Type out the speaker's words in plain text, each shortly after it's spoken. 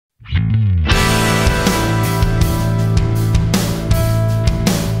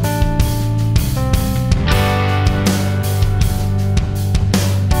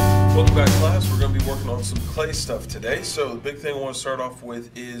today. So the big thing I want to start off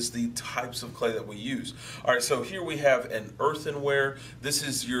with is the types of clay that we use. All right, so here we have an earthenware. This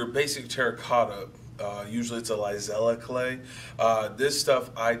is your basic terracotta. Usually it's a Lizella clay. This stuff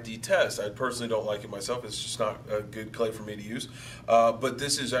I detest. I personally don't like it myself. It's just not a good clay for me to use. But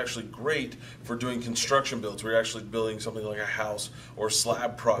this is actually great for doing construction builds. We're actually building something like a house or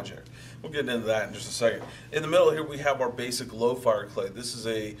slab project. We'll get into that in just a second. In the middle here we have our basic low fire clay. This is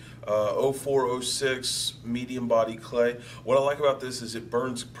a 0406 medium body clay. What I like about this is it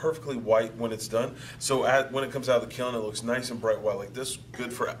burns perfectly white when it's done. So when it comes out of the kiln, it looks nice and bright white like this.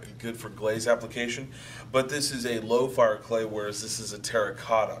 Good for glaze application. But this is a low fire clay, whereas this is a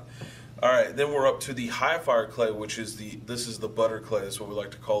terracotta. All right, then we're up to the high fire clay, which is this is the butter clay. That's what we like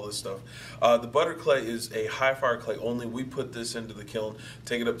to call this stuff. The butter clay is a high fire clay only. We put this into the kiln,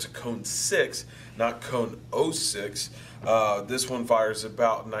 take it up to cone 6, not cone 06. This one fires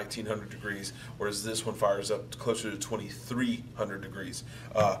about 1900 degrees, whereas this one fires up closer to 2300 degrees.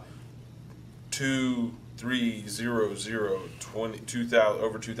 2000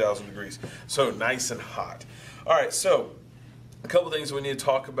 over 2000 degrees. So nice and hot. All right, so a couple things we need to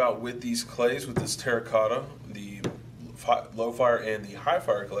talk about with these clays, with this terracotta, the low fire and the high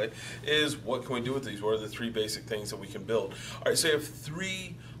fire clay, is what can we do with these? What are the three basic things that we can build? All right, so you have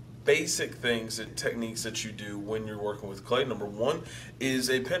three basic things and techniques that you do when you're working with clay. Number one is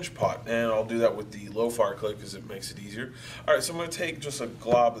a pinch pot, and I'll do that with the low fire clay because it makes it easier. All right, so I'm going to take just a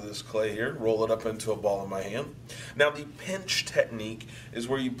glob of this clay here, roll it up into a ball in my hand. Now the pinch technique is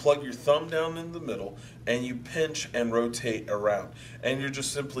where you plug your thumb down in the middle and you pinch and rotate around, and you're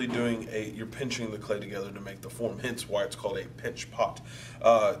just simply doing you're pinching the clay together to make the form, hence why it's called a pinch pot.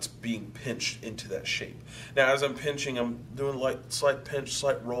 It's being pinched into that shape. Now as I'm pinching, I'm doing slight pinch,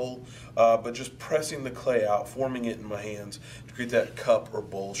 slight roll, but just pressing the clay out, forming it in my hands to create that cup or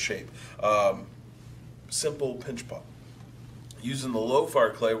bowl shape. Simple pinch pot. Using the low fire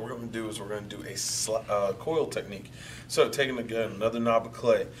clay, what we're going to do is we're going to do a coil technique. So taking again another knob of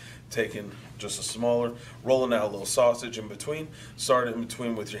clay, taking just a smaller, rolling out a little sausage in between, start it in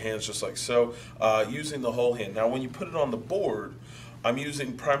between with your hands just like so, using the whole hand. Now when you put it on the board, I'm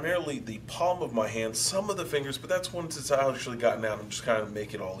using primarily the palm of my hand, some of the fingers, but that's once it's actually gotten out. I'm just kind of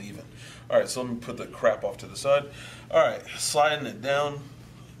make it all even. All right, so let me put the crap off to the side. All right, sliding it down.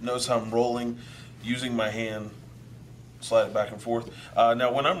 Notice how I'm rolling, using my hand, slide it back and forth.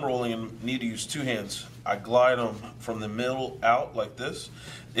 Now when I'm rolling, I need to use two hands. I glide them from the middle out like this.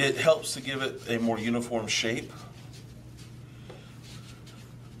 It helps to give it a more uniform shape.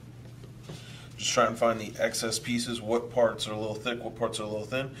 Just try and find the excess pieces, what parts are a little thick, what parts are a little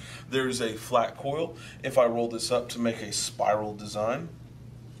thin. There's a flat coil. If I roll this up to make a spiral design,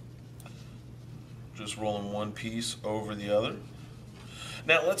 just rolling one piece over the other.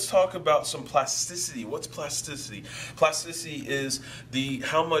 Now let's talk about some plasticity. What's plasticity? Plasticity is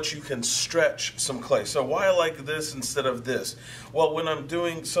how much you can stretch some clay. So why I like this instead of this? Well, when I'm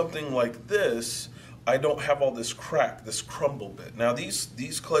doing something like this, I don't have all this crack, this crumble bit. Now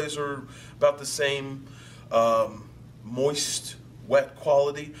these clays are about the same moist, wet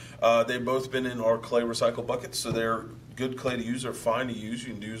quality. They've both been in our clay recycle buckets, so they're good clay to use. They're fine to use.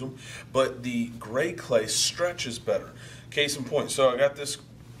 You can use them. But the gray clay stretches better. Case in point. So I got this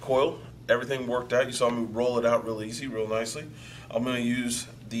coil. Everything worked out. You saw me roll it out real easy, real nicely. I'm going to use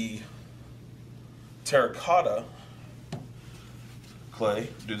the terracotta clay.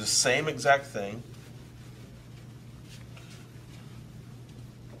 Do the same exact thing.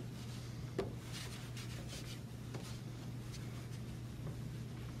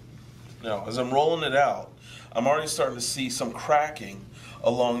 Now, as I'm rolling it out, I'm already starting to see some cracking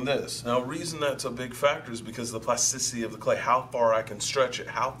along this. Now, the reason that's a big factor is because of the plasticity of the clay, how far I can stretch it,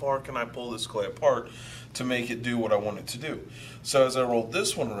 how far can I pull this clay apart to make it do what I want it to do. So as I roll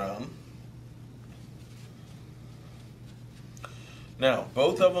this one around, now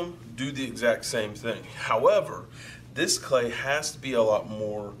both of them do the exact same thing. However, this clay has to be a lot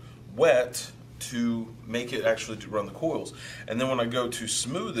more wet to make it actually to run the coils. And then when I go to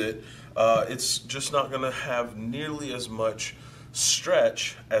smooth it, it's just not going to have nearly as much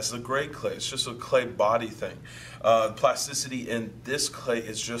stretch as the gray clay. It's just a clay body thing. Plasticity in this clay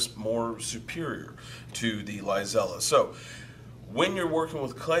is just more superior to the Lizella. So when you're working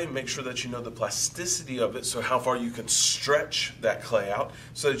with clay, make sure that you know the plasticity of it, so how far you can stretch that clay out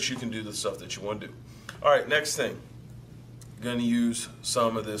so that you can do the stuff that you want to do. All right, next thing. Going to use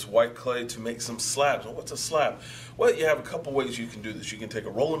some of this white clay to make some slabs. Well, what's a slab? Well, you have a couple ways you can do this. You can take a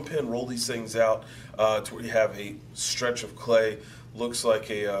rolling pin, roll these things out to where you have a stretch of clay. Looks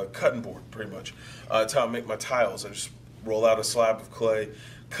like a cutting board, pretty much. That's how I make my tiles. I just roll out a slab of clay,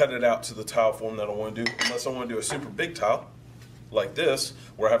 cut it out to the tile form that I want to do, unless I want to do a super big tile like this,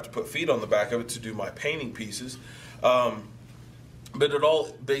 where I have to put feet on the back of it to do my painting pieces. But it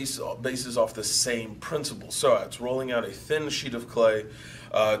all bases off the same principle. So it's rolling out a thin sheet of clay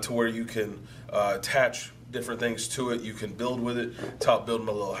to where you can attach different things to it. You can build with it, top build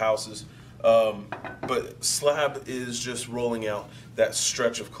my little houses. But slab is just rolling out that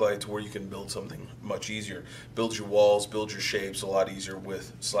stretch of clay to where you can build something much easier. Build your walls, build your shapes a lot easier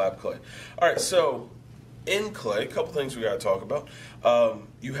with slab clay. All right, so in clay, a couple things we got to talk about.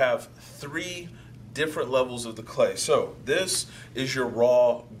 You have 3 different levels of the clay. So this is your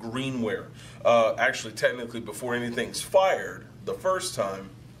raw greenware. Actually, technically, before anything's fired the first time,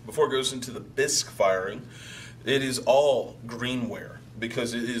 before it goes into the bisque firing, it is all greenware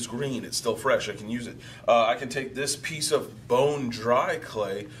because it is green. It's still fresh. I can use it. I can take this piece of bone dry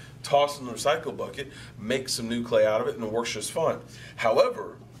clay, toss it in the recycle bucket, make some new clay out of it, and it works just fine.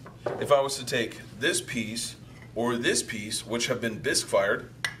 However, if I was to take this piece or this piece, which have been bisque fired,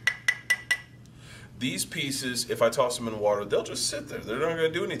 these pieces, if I toss them in water, they'll just sit there. They're not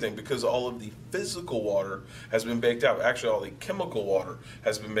going to do anything because all of the physical water has been baked out. Actually, all the chemical water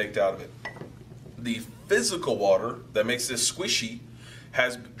has been baked out of it. The physical water that makes this squishy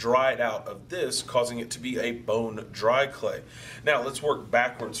has dried out of this, causing it to be a bone dry clay. Now, let's work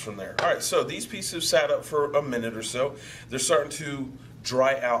backwards from there. All right, so these pieces have sat up for a minute or so. They're starting to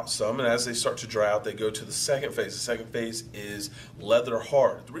dry out some, and as they start to dry out, they go to the second phase. The second phase is leather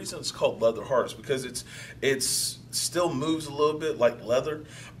hard. The reason it's called leather hard is because it's still moves a little bit like leather,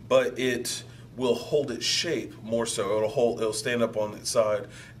 but it will hold its shape more so. It'll stand up on its side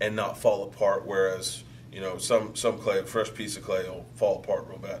and not fall apart, whereas some clay, a fresh piece of clay, will fall apart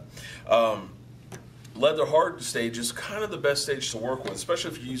real bad. Leather hard stage is kind of the best stage to work with,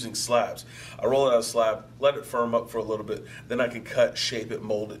 especially if you're using slabs. I roll it out of slab, let it firm up for a little bit, then I can cut, shape it,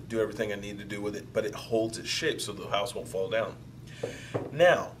 mold it, do everything I need to do with it, but it holds its shape so the house won't fall down.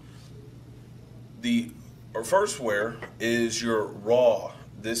 Now, the first wear is your raw.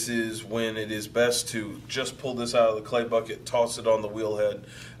 This is when it is best to just pull this out of the clay bucket, toss it on the wheel head,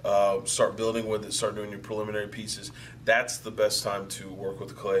 start building with it, start doing your preliminary pieces. That's the best time to work with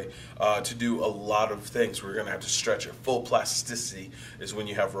the clay. To do a lot of things, we're going to have to stretch it. Full plasticity is when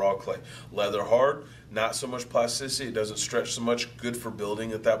you have raw clay. Leather hard, not so much plasticity. It doesn't stretch so much. Good for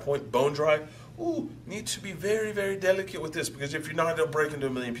building at that point. Bone dry, need to be very, very delicate with this because if you're not, it'll break into a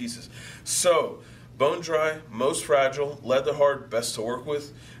million pieces. So, bone dry, most fragile. Leather hard, best to work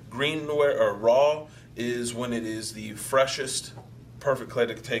with. Greenware or raw is when it is the freshest, perfect clay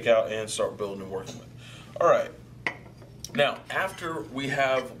to take out and start building and working with. All right. Now, after we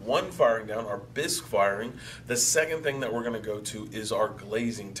have one firing down, our bisque firing, the second thing that we're going to go to is our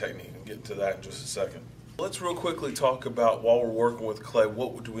glazing technique. I'll get to that in just a second. Let's real quickly talk about, while we're working with clay,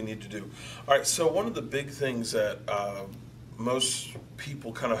 what do we need to do? All right, so one of the big things that most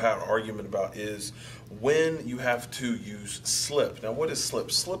people kind of have an argument about is when you have to use slip. Now, what is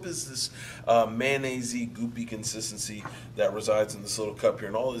slip? Slip is this mayonnaise-y, goopy consistency that resides in this little cup here.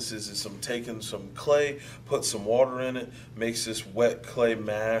 And all this is taking some clay, put some water in it, makes this wet clay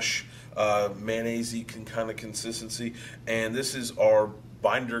mash, mayonnaise-y kind of consistency. And this is our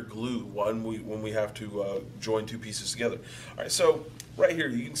binder glue when we have to join two pieces together. All right, so right here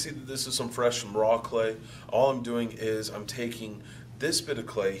you can see that this is some fresh and raw clay. All I'm doing is I'm taking this bit of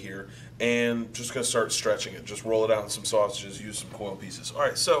clay here and just going to start stretching it. Just roll it out in some sausages, use some coil pieces. All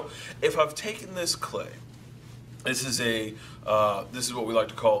right, so if I've taken this clay, this is what we like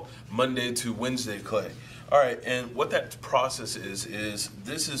to call Monday to Wednesday clay. All right, and what that process is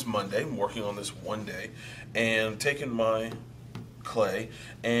this is Monday. I'm working on this one day and taking my clay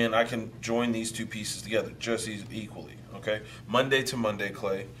and I can join these two pieces together just equally. Okay, Monday to Monday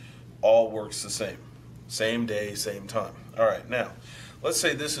clay all works the same day, same time. All right, now let's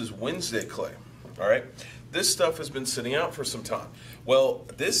say this is Wednesday clay. All right, this stuff has been sitting out for some time. Well,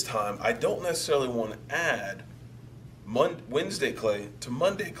 this time I don't necessarily want to add Wednesday clay to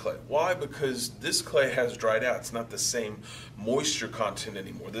Monday clay. Why? Because this clay has dried out. It's not the same moisture content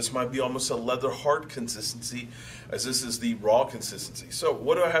anymore. This might be almost a leather hard consistency as this is the raw consistency. So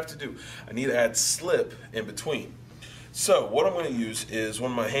what do I have to do? I need to add slip in between. So what I'm going to use is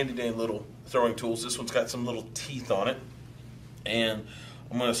one of my handy dandy little throwing tools. This one's got some little teeth on it. And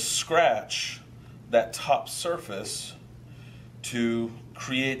I'm going to scratch that top surface to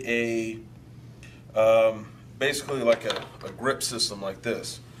create a basically like a grip system like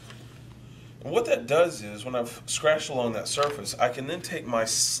this. And what that does is when I've scratched along that surface, I can then take my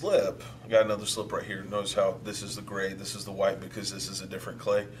slip. I got another slip right here. Notice how this is the gray, this is the white because this is a different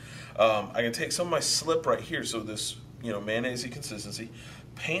clay. I can take some of my slip right here, so this mayonnaise consistency,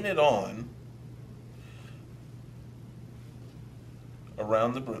 paint it on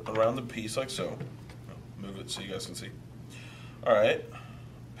around the piece like so. Move it so you guys can see. All right,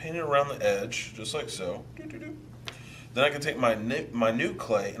 paint it around the edge just like so. Then I can take my new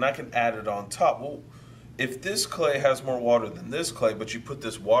clay and I can add it on top. Well, if this clay has more water than this clay, but you put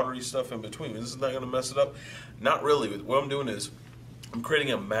this watery stuff in between, this is not going to mess it up? Not really. What I'm doing is I'm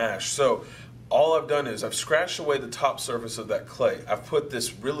creating a mash. So all I've done is I've scratched away the top surface of that clay. I've put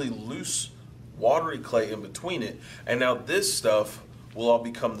this really loose, watery clay in between it, and now this stuff will all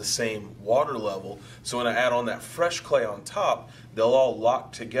become the same water level. So when I add on that fresh clay on top, they'll all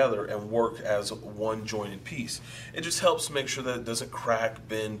lock together and work as one jointed piece. It just helps make sure that it doesn't crack,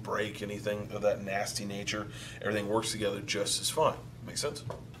 bend, break, anything of that nasty nature. Everything works together just as fine. Make sense?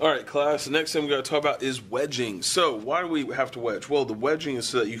 All right, class, the next thing we're going to talk about is wedging. So why do we have to wedge? Well, the wedging is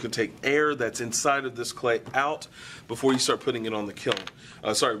so that you can take air that's inside of this clay out before you start putting it on the kiln.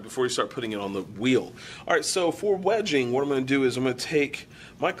 Before you start putting it on the wheel. All right, so for wedging, what I'm going to do is I'm going to take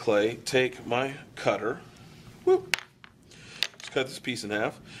my clay, take my cutter, whoop, just cut this piece in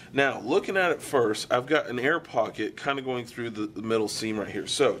half. Now, looking at it first, I've got an air pocket kind of going through the middle seam right here.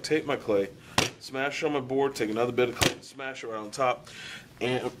 So take my clay, smash it on my board, take another bit of clay, smash it right on top,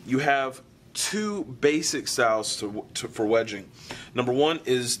 and you have two basic styles for wedging. Number one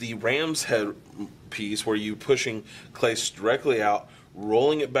is the ram's head piece, where you're pushing clay directly out,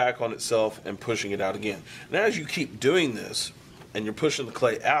 rolling it back on itself, and pushing it out again. And as you keep doing this, and you're pushing the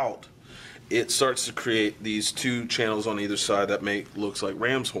clay out, it starts to create these two channels on either side that looks like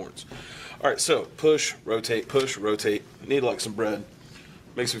ram's horns. All right, so push, rotate, need like some bread.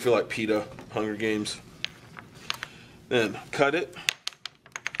 Makes me feel like PETA, Hunger Games. Then cut it,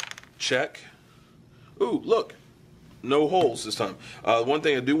 check. Ooh, look, no holes this time. One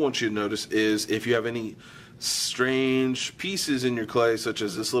thing I do want you to notice is if you have any strange pieces in your clay, such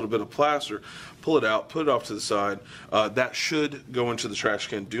as this little bit of plaster, pull it out, put it off to the side. That should go into the trash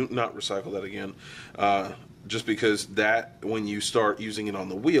can. Do not recycle that again. Just because that, when you start using it on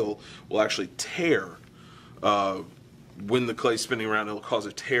the wheel, will actually tear. When the clay's spinning around, it'll cause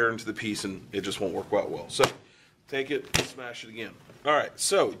a tear into the piece and it just won't work out well. So take it, smash it again. All right,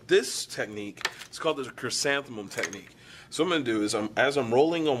 so this technique is called the chrysanthemum technique. So what I'm going to do is, as I'm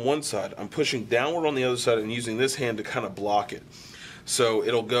rolling on one side, I'm pushing downward on the other side and using this hand to kind of block it. So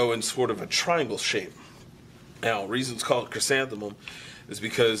it'll go in sort of a triangle shape. Now, the reason it's called chrysanthemum is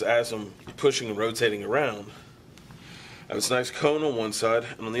because as I'm pushing and rotating around, I have this nice cone on one side,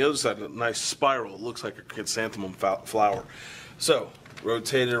 and on the other side, a nice spiral. It looks like a chrysanthemum flower. So,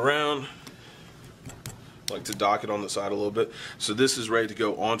 rotate it around. I like to dock it on the side a little bit. So this is ready to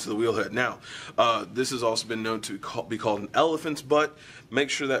go onto the wheel head. Now, this has also been known to be called an elephant's butt. Make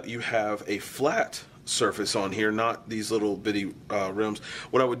sure that you have a flat surface on here, not these little bitty rims.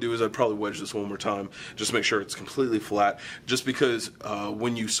 What I would do is I'd probably wedge this one more time, just make sure it's completely flat, just because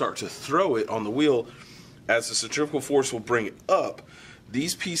when you start to throw it on the wheel, as the centrifugal force will bring it up,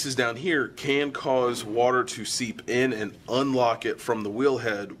 these pieces down here can cause water to seep in and unlock it from the wheel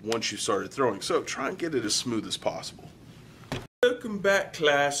head once you started throwing. So try and get it as smooth as possible. Welcome back,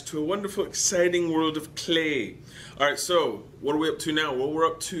 class, to a wonderful, exciting world of clay. Alright, so what are we up to now? Well, we're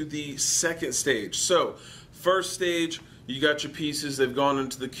up to the second stage. So, first stage, you got your pieces, they've gone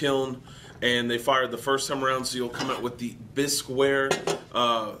into the kiln, and they fired the first time around, so you'll come out with the bisque ware.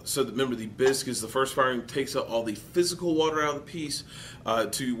 Remember, the bisque is the first firing, takes out all the physical water out of the piece,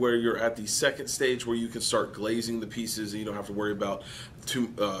 to where you're at the second stage where you can start glazing the pieces, and you don't have to worry about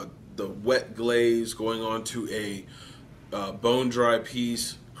the wet glaze going on to a bone dry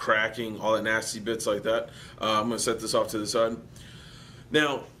piece, cracking, all that nasty bits like that. I'm going to set this off to the side.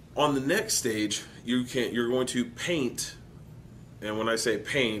 Now, on the next stage, you're going to paint, and when I say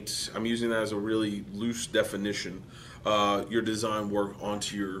paint, I'm using that as a really loose definition, your design work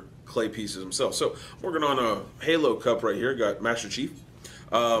onto your clay pieces themselves. So, I'm working on a halo cup right here, got Master Chief.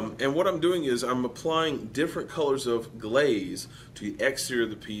 And what I'm doing is I'm applying different colors of glaze to the exterior of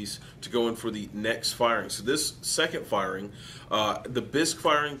the piece to go in for the next firing. So this second firing, the bisque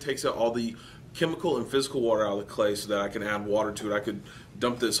firing takes out all the chemical and physical water out of the clay so that I can add water to it. I could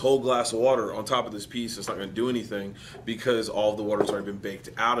dump this whole glass of water on top of this piece. It's not going to do anything because all of the water's already been baked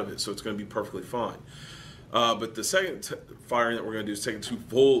out of it, so it's going to be perfectly fine. But the second firing that we're going to do is take it to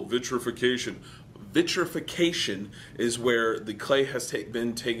full vitrification. Vitrification is where the clay has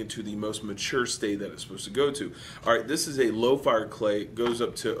been taken to the most mature state that it's supposed to go to. Alright, this is a low fire clay, goes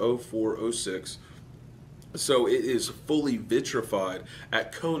up to 04, 06. So it is fully vitrified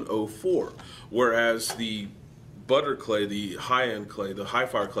at cone 04, whereas the butter clay, the high-end clay, the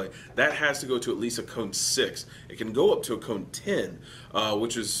high-fire clay, that has to go to at least a cone 6. It can go up to a cone 10,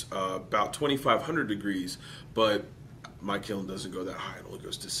 which is about 2,500 degrees, but my kiln doesn't go that high. It only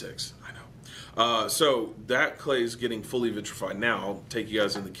goes to 6. I know. So that clay is getting fully vitrified now. I'll take you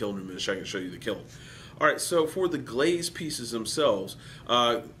guys in the kiln in a minute so I can show you the kiln. All right, so for the glaze pieces themselves,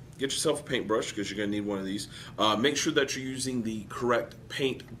 get yourself a paintbrush because you're going to need one of these. Make sure that you're using the correct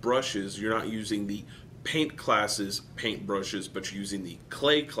paint brushes. You're not using the paint classes paint brushes, but you're using the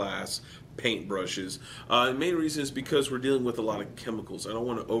clay class paint brushes. The main reason is because we're dealing with a lot of chemicals. I don't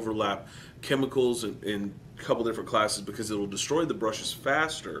want to overlap chemicals in a couple different classes because it will destroy the brushes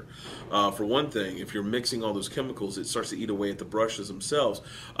faster. For one thing, if you're mixing all those chemicals, it starts to eat away at the brushes themselves.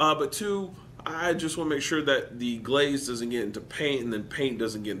 But two, I just want to make sure that the glaze doesn't get into paint and then paint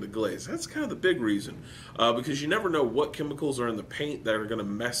doesn't get into glaze. That's kind of the big reason, because you never know what chemicals are in the paint that are going to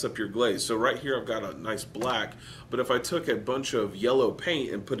mess up your glaze. So right here I've got a nice black, but if I took a bunch of yellow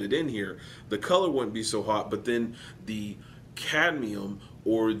paint and put it in here, the color wouldn't be so hot, but then the cadmium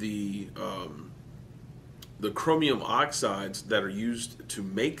or the chromium oxides that are used to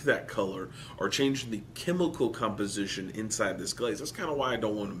make that color are changing the chemical composition inside this glaze. That's kind of why I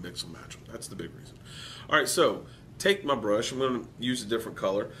don't want to mix and match them. That's the big reason. All right, so take my brush. I'm going to use a different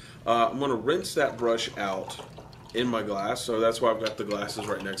color. I'm going to rinse that brush out in my glass. So that's why I've got the glasses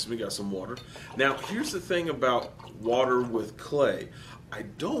right next to me. Got some water. Now, here's the thing about water with clay. I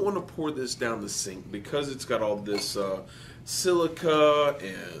don't want to pour this down the sink because it's got all this silica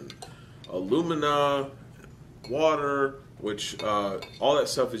and alumina, water, which all that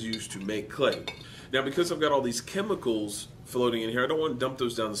stuff is used to make clay. Now, because I've got all these chemicals floating in here, I don't want to dump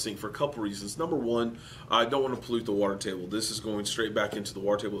those down the sink for a couple reasons. Number one, I don't want to pollute the water table. This is going straight back into the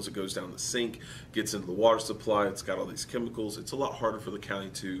water table as it goes down the sink, gets into the water supply. It's got all these chemicals. It's a lot harder for the county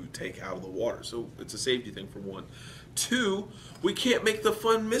to take out of the water, so it's a safety thing for one. Two, we can't make the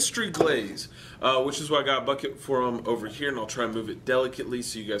fun mystery glaze, which is why I got a bucket for them over here, and I'll try and move it delicately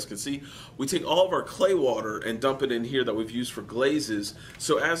so you guys can see. We take all of our clay water and dump it in here that we've used for glazes,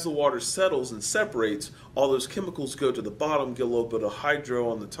 so as the water settles and separates, all those chemicals go to the bottom, get a little bit of hydro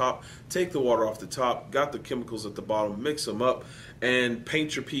on the top, take the water off the top, got the chemicals at the bottom, mix them up, and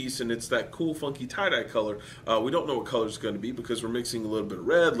paint your piece, and it's that cool, funky tie-dye color. We don't know what color it's going to be because we're mixing a little bit of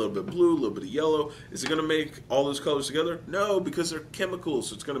red, a little bit of blue, a little bit of yellow. Is it going to make all those colors together? No, because they're chemicals,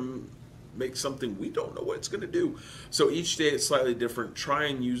 so it's going to make something we don't know what it's going to do. So each day it's slightly different. Try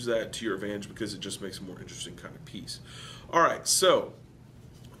and use that to your advantage because it just makes a more interesting kind of piece. All right, so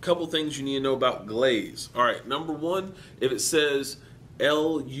a couple things you need to know about glaze. All right, number one, if it says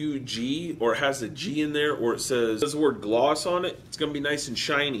L-U-G or has a G in there, or it says the word gloss on it, it's going to be nice and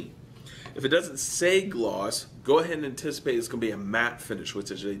shiny. If it doesn't say gloss, go ahead and anticipate it's going to be a matte finish,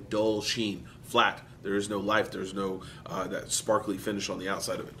 which is a dull sheen, flat. There is no life. There's no that sparkly finish on the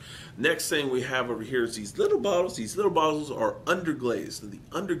outside of it. Next thing we have over here is these little bottles. These little bottles are underglazed. And the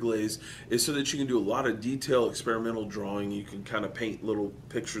underglaze is so that you can do a lot of detailed experimental drawing. You can kind of paint little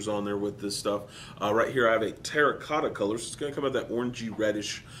pictures on there with this stuff. Right here I have a terracotta color, so it's going to come out that orangey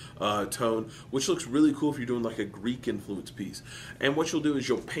reddish tone, which looks really cool if you're doing like a Greek influence piece. And what you'll do is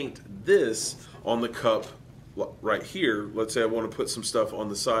you'll paint this on the cup right here. Let's say I want to put some stuff on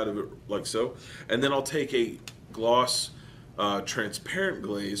the side of it like so, and then I'll take a gloss transparent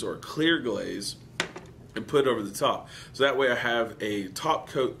glaze or a clear glaze and put it over the top. So that way I have a top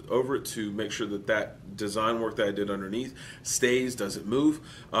coat over it to make sure that that design work that I did underneath stays, doesn't move.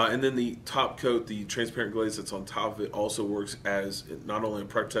 And then the top coat, the transparent glaze that's on top of it, also works as not only a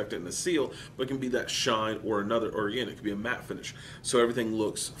protectant and a seal, but it can be that shine or another, or again, it could be a matte finish. So everything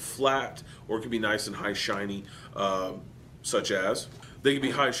looks flat, or it could be nice and high shiny, such as they could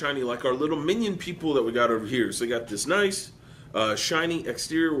be high shiny like our little minion people that we got over here. So they got this nice shiny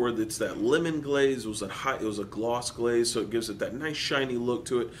exterior where it's that lemon glaze. It was a gloss glaze, so it gives it that nice shiny look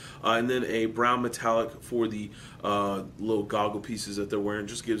to it, and then a brown metallic for the little goggle pieces that they're wearing.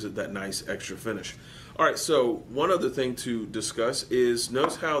 Just gives it that nice extra finish. All right, so one other thing to discuss is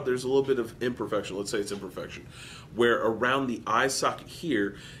notice how there's a little bit of imperfection. Let's say it's imperfection where around the eye socket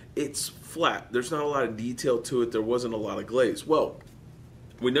here it's flat. There's not a lot of detail to it. There wasn't a lot of glaze. Well,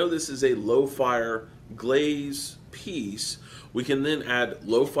 we know this is a low fire glaze piece. We can then add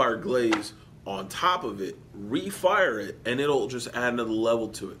low fire glaze on top of it, refire it, and it'll just add another level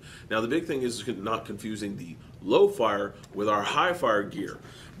to it. Now the big thing is not confusing the low fire with our high fire gear,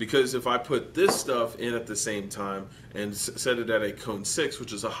 because if I put this stuff in at the same time and set it at a cone 6,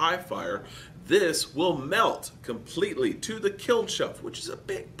 which is a high fire, this will melt completely to the kiln shelf, which is a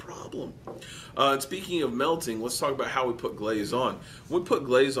big problem. And speaking of melting, let's talk about how we put glaze on. When we put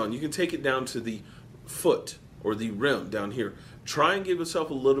glaze on, you can take it down to the foot or the rim down here. Try and give yourself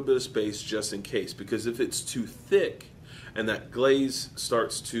a little bit of space just in case, because if it's too thick and that glaze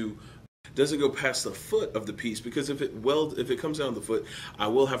doesn't go past the foot of the piece, because if it comes down the foot, I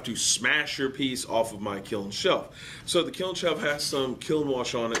will have to smash your piece off of my kiln shelf. So the kiln shelf has some kiln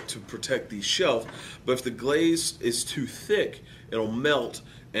wash on it to protect the shelf, but if the glaze is too thick, it'll melt,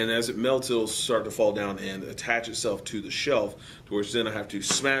 and as it melts, it'll start to fall down and attach itself to the shelf, to which then I have to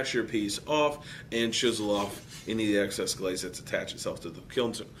smash your piece off and chisel off any of the excess glaze that's attached itself to the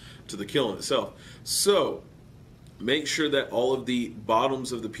kiln itself. So make sure that all of the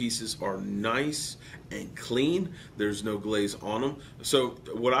bottoms of the pieces are nice and clean. There's no glaze on them. So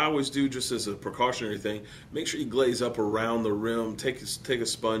what I always do, just as a precautionary thing, make sure you glaze up around the rim. Take a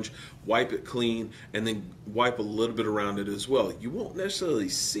sponge, wipe it clean, and then wipe a little bit around it as well. You won't necessarily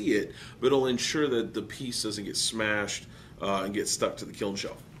see it, but it'll ensure that the piece doesn't get smashed and get stuck to the kiln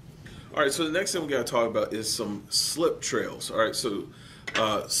shelf. All right, so the next thing we got to talk about is some slip trails. All right, so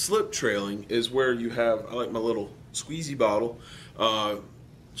slip trailing is where you have, I like my little squeezy bottle.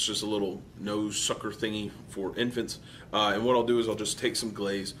 It's just a little nose sucker thingy for infants. And what I'll do is I'll just take some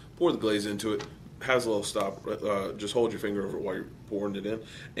glaze, pour the glaze into it. Has a little stop. Just hold your finger over it while you're pouring it in,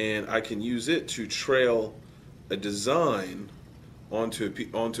 and I can use it to trail a design onto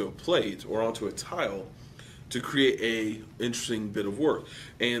a plate or onto a tile to create a interesting bit of work.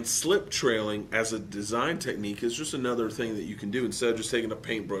 And slip trailing as a design technique is just another thing that you can do. Instead of just taking a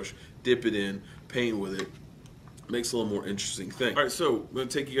paintbrush, dip it in, paint with it, makes a little more interesting thing. All right, so I'm going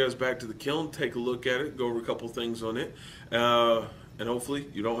to take you guys back to the kiln, take a look at it, go over a couple things on it, and hopefully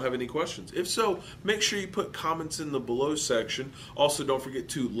you don't have any questions. If so, make sure you put comments in the below section. Also, don't forget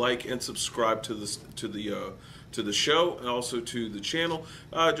to like and subscribe to the show and also to the channel.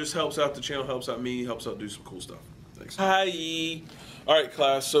 It just helps out the channel, helps out me, helps out do some cool stuff. Thanks. Hi. All right,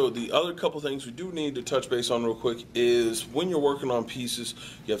 class, so the other couple things we do need to touch base on real quick is when you're working on pieces,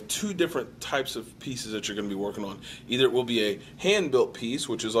 you have two different types of pieces that you're going to be working on. Either it will be a hand-built piece,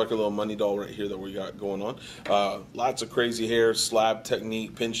 which is like a little money doll right here that we got going on. Lots of crazy hair, slab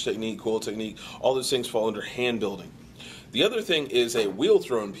technique, pinch technique, coil technique, all those things fall under hand building. The other thing is a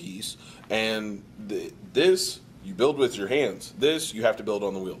wheel-thrown piece, and this you build with your hands. This you have to build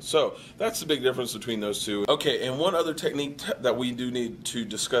on the wheel. So that's the big difference between those two. Okay, and one other technique that we do need to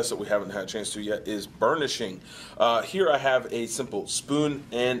discuss that we haven't had a chance to yet is burnishing. Here I have a simple spoon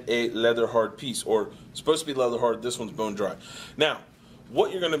and a leather hard piece, or supposed to be leather hard. This one's bone dry. Now,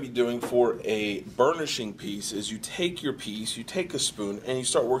 what you're going to be doing for a burnishing piece is you take your piece, you take a spoon, and you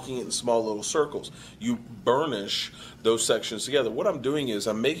start working it in small little circles. You burnish those sections together. What I'm doing is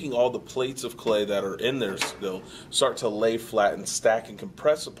I'm making all the plates of clay that are in there still start to lay flat and stack and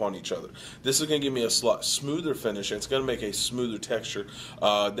compress upon each other. This is going to give me a lot smoother finish. It's going to make a smoother texture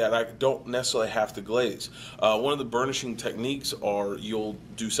that I don't necessarily have to glaze. One of the burnishing techniques are you'll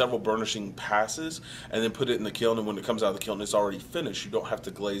do several burnishing passes and then put it in the kiln, and when it comes out of the kiln, it's already finished. You don't have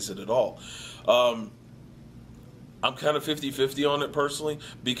to glaze it at all. I'm kind of 50-50 on it personally,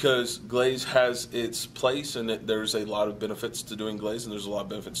 because glaze has its place, and there's a lot of benefits to doing glaze, and there's a lot of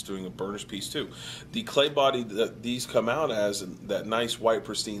benefits to doing a burnished piece too. The clay body that these come out as, and that nice white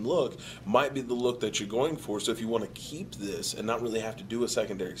pristine look, might be the look that you're going for. So if you want to keep this and not really have to do a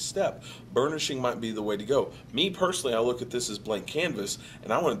secondary step, burnishing might be the way to go. Me personally, I look at this as blank canvas,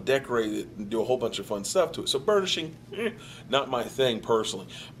 and I want to decorate it and do a whole bunch of fun stuff to it. So burnishing, not my thing personally.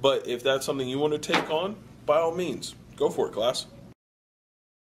 But if that's something you want to take on, by all means, go for it, class.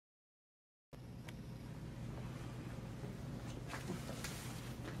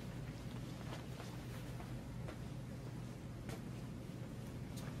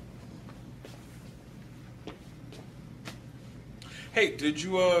 Hey, did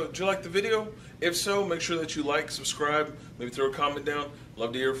you like the video? If so, make sure that you like, subscribe, maybe throw a comment down.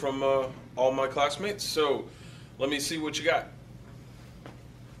 Love to hear from all my classmates. So let me see what you got.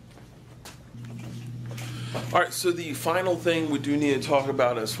 All right, so the final thing we do need to talk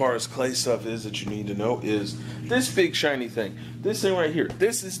about as far as clay stuff is that you need to know is this big shiny thing. This thing right here.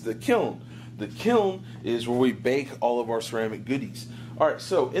 This is the kiln. The kiln is where we bake all of our ceramic goodies. All right,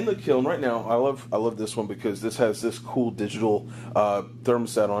 so in the kiln right now, I love this one because this has this cool digital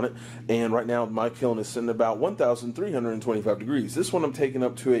thermostat on it. And right now, my kiln is sitting about 1,325 degrees. This one I'm taking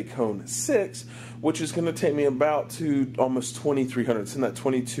up to a cone 6, which is going to take me about to almost 2,300. It's in that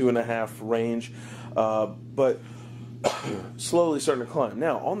 22.5 range. But slowly starting to climb.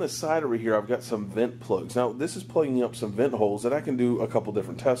 Now, on the side over here, I've got some vent plugs. Now, this is plugging up some vent holes that I can do a couple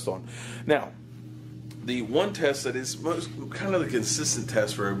different tests on. Now, the one test that is most kind of the consistent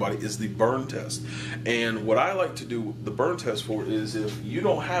test for everybody is the burn test. And what I like to do the burn test for is if you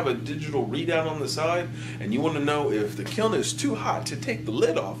don't have a digital readout on the side and you want to know if the kiln is too hot to take the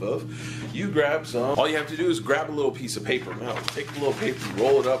lid off of, you grab some. All you have to do is grab a little piece of paper. Now take a little paper,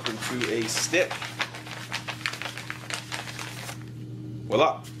 roll it up into a stick.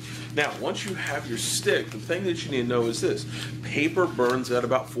 Voila. Now, once you have your stick, the thing that you need to know is this. Paper burns at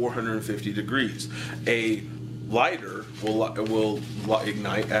about 450 degrees. A lighter will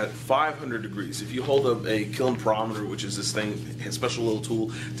ignite at 500 degrees. If you hold up a kiln perometer, which is this thing, a special little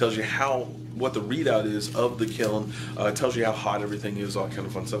tool, tells you what the readout is of the kiln, tells you how hot everything is, all kind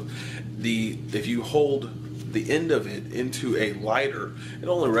of fun stuff. If you hold the end of it into a lighter, it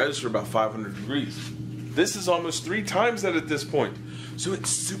only registers about 500 degrees. This is almost 3 times that at this point. So it's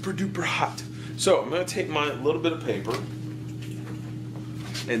super duper hot. So I'm going to take my little bit of paper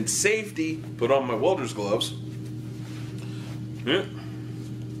and safety, put on my welder's gloves.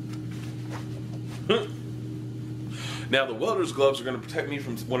 Now the welder's gloves are going to protect me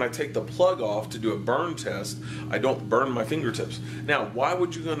from when I take the plug off to do a burn test. I don't burn my fingertips. Now, why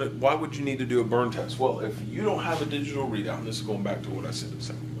would you need to do a burn test? Well, if you don't have a digital readout, and this is going back to what I said a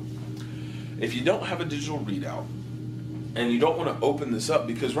second ago. If you don't have a digital readout, and you don't want to open this up,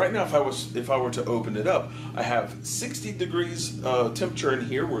 because right now if I were to open it up, I have 60 degrees temperature in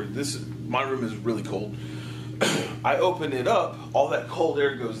here where my room is really cold. I open it up, all that cold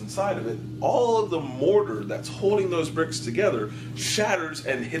air goes inside of it, all of the mortar that's holding those bricks together shatters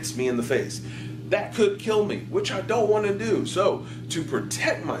and hits me in the face. That could kill me, which I don't want to do. So to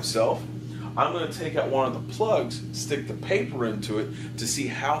protect myself, I'm going to take out one of the plugs, stick the paper into it to see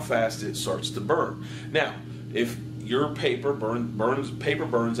how fast it starts to burn. Now, if your paper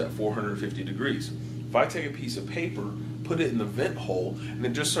burns at 450 degrees. If I take a piece of paper, put it in the vent hole, and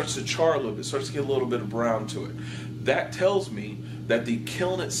it just starts to char a little bit, starts to get a little bit of brown to it, that tells me that the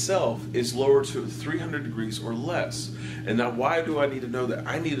kiln itself is lower to 300 degrees or less. And now why do I need to know that?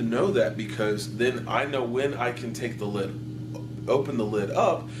 I need to know that because then I know when I can take the lid, open the lid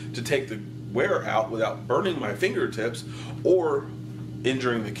up to take the wear out without burning my fingertips or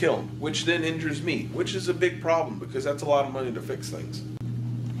injuring the kiln, which then injures me, which is a big problem because that's a lot of money to fix things.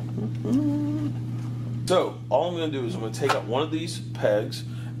 So all I'm going to do is I'm going to take out one of these pegs,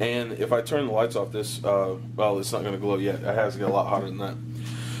 and if I turn the lights off, well, it's not going to glow yet. It has to get a lot hotter than that.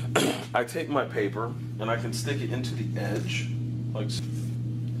 I take my paper and I can stick it into the edge, like so,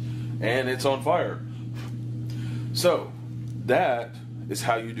 and it's on fire. So that is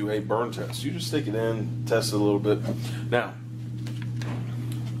how you do a burn test. You just stick it in, test it a little bit. Now,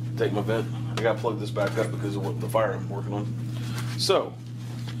 take my vent. I gotta plug this back up because of what the fire I'm working on. So,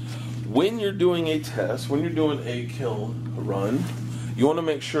 when you're doing a test, when you're doing a kiln run, you want to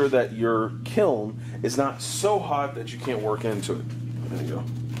make sure that your kiln is not so hot that you can't work into it. There you go.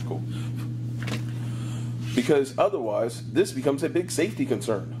 Cool. Because otherwise, this becomes a big safety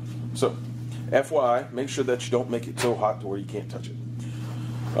concern. So, FYI, make sure that you don't make it so hot to where you can't touch it.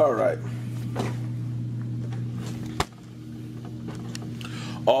 All right.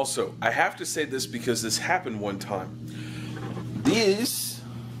 Also, I have to say this because this happened one time. This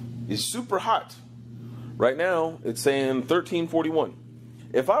is super hot. Right now, it's saying 1341.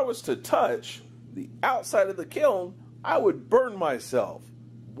 If I was to touch the outside of the kiln, I would burn myself.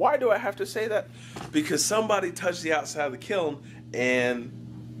 Why do I have to say that? Because somebody touched the outside of the kiln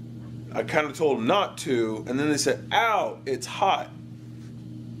and I kind of told them not to, and then they said, ow, it's hot.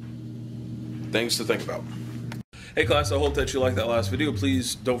 Things to think about. Hey class, I hope that you liked that last video.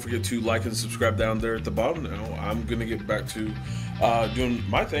 Please don't forget to like and subscribe down there at the bottom. Now I'm going to get back to doing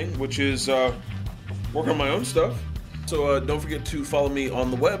my thing, which is working on my own stuff. So don't forget to follow me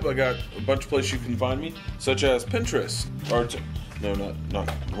on the web. I got a bunch of places you can find me, such as Pinterest, or no,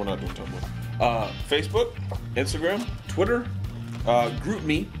 we're not doing Tumblr. Facebook, Instagram, Twitter,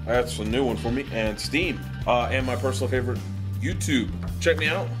 GroupMe, that's a new one for me, and Steam, and my personal favorite, YouTube. Check me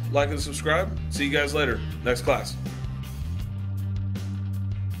out, like and subscribe. See you guys later. Next class.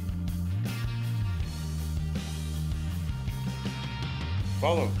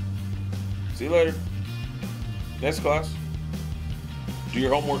 Follow. See you later. Next class. Do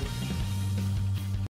your homework.